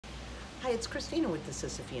Hi, it's Christina with the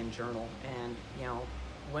Sisyphean Journal, and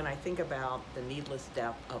when I think about the needless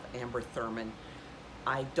death of Amber Thurmond,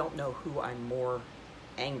 I don't know who I'm more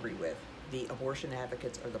angry with, the abortion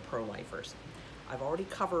advocates or the pro-lifers. I've already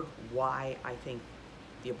covered why I think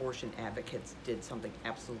the abortion advocates did something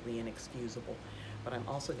absolutely inexcusable, but I'm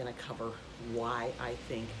also going to cover why I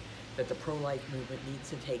think that the pro-life movement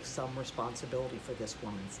needs to take some responsibility for this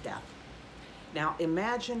woman's death. Now,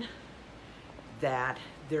 imagine that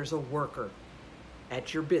there's a worker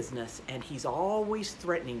at your business and he's always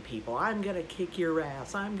threatening people. I'm gonna kick your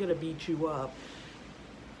ass, I'm gonna beat you up.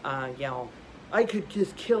 I could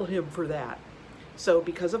just kill him for that. So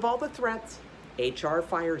because of all the threats, HR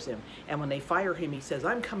fires him. And when they fire him, he says,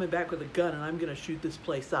 I'm coming back with a gun and I'm gonna shoot this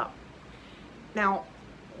place up. Now,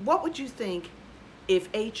 what would you think if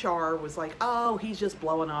HR was like, oh, he's just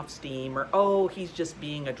blowing off steam, or oh, he's just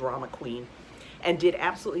being a drama queen, and did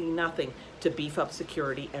absolutely nothing to beef up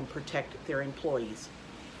security and protect their employees?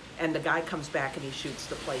 And the guy comes back and he shoots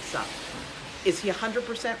the place up. Is he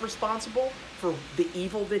 100% responsible for the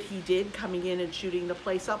evil that he did coming in and shooting the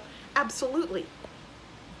place up? Absolutely.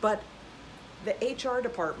 But the HR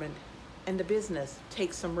department and the business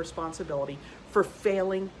take some responsibility for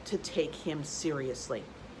failing to take him seriously.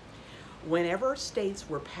 Whenever states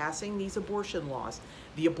were passing these abortion laws,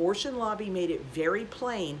 the abortion lobby made it very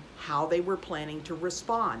plain how they were planning to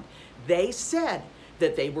respond. They said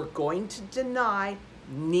that they were going to deny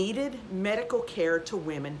needed medical care to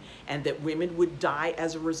women and that women would die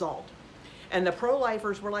as a result. And the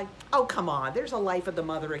pro-lifers were like, oh, come on, there's a life of the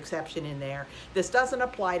mother exception in there. This doesn't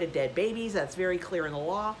apply to dead babies. That's very clear in the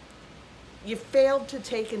law. You failed to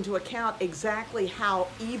take into account exactly how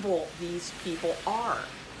evil these people are.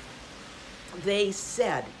 They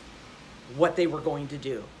said what they were going to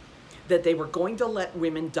do, that they were going to let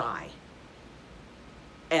women die,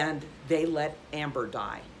 and they let Amber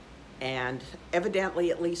die, and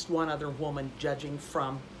evidently at least one other woman, judging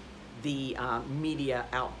from the media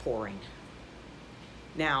outpouring.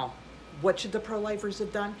 Now, what should the pro-lifers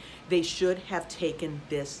have done? They should have taken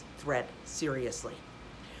this threat seriously.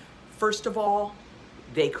 First of all,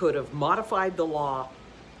 they could have modified the law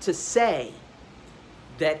to say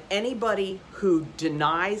that anybody who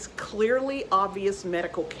denies clearly obvious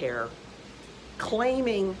medical care,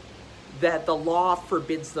 claiming that the law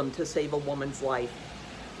forbids them to save a woman's life,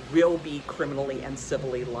 will be criminally and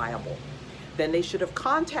civilly liable. Then they should have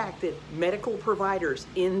contacted medical providers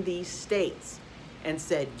in these states and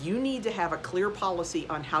said, you need to have a clear policy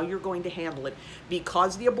on how you're going to handle it,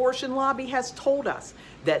 because the abortion lobby has told us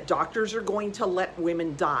that doctors are going to let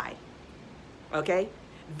women die. Okay?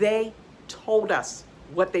 They told us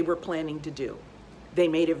what they were planning to do. They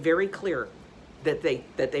made it very clear that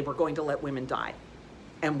they were going to let women die.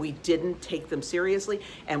 And we didn't take them seriously,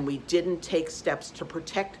 and we didn't take steps to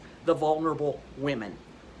protect the vulnerable women.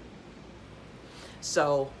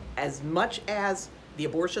 So as much as the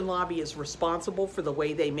abortion lobby is responsible for the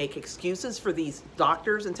way they make excuses for these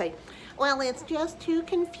doctors and say, well, it's just too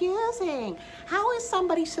confusing. How is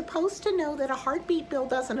somebody supposed to know that a heartbeat bill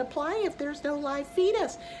doesn't apply if there's no live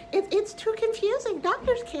fetus? It's too confusing.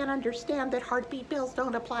 Doctors can't understand that heartbeat bills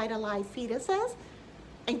don't apply to live fetuses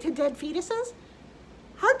and to dead fetuses.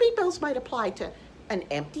 Heartbeat bills might apply to an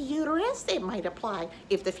empty uterus. It might apply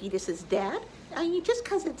if the fetus is dead. I mean, just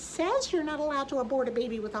because it says you're not allowed to abort a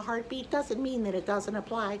baby with a heartbeat doesn't mean that it doesn't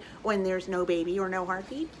apply when there's no baby or no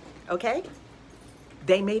heartbeat, okay?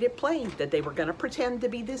 They made it plain that they were going to pretend to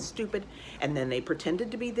be this stupid, and then they pretended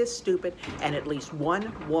to be this stupid, and at least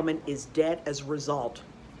one woman is dead as a result.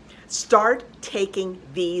 Start taking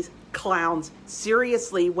these clowns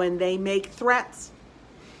seriously when they make threats.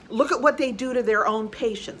 Look at what they do to their own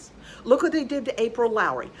patients. Look what they did to April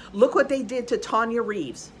Lowry. Look what they did to Tanya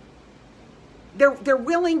Reeves. They're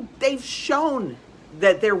willing, they've shown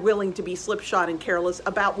that they're willing to be slipshod and careless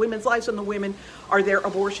about women's lives when the women are their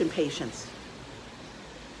abortion patients.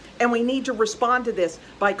 And we need to respond to this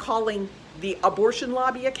by calling the abortion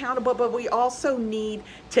lobby accountable, but we also need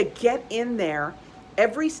to get in there.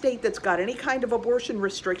 Every state that's got any kind of abortion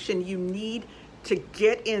restriction, you need to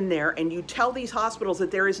get in there and you tell these hospitals that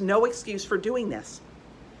there is no excuse for doing this.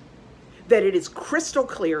 That it is crystal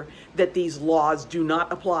clear that these laws do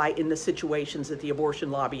not apply in the situations that the abortion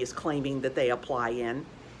lobby is claiming that they apply in,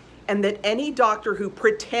 and that any doctor who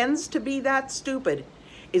pretends to be that stupid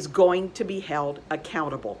is going to be held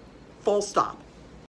accountable. Full stop.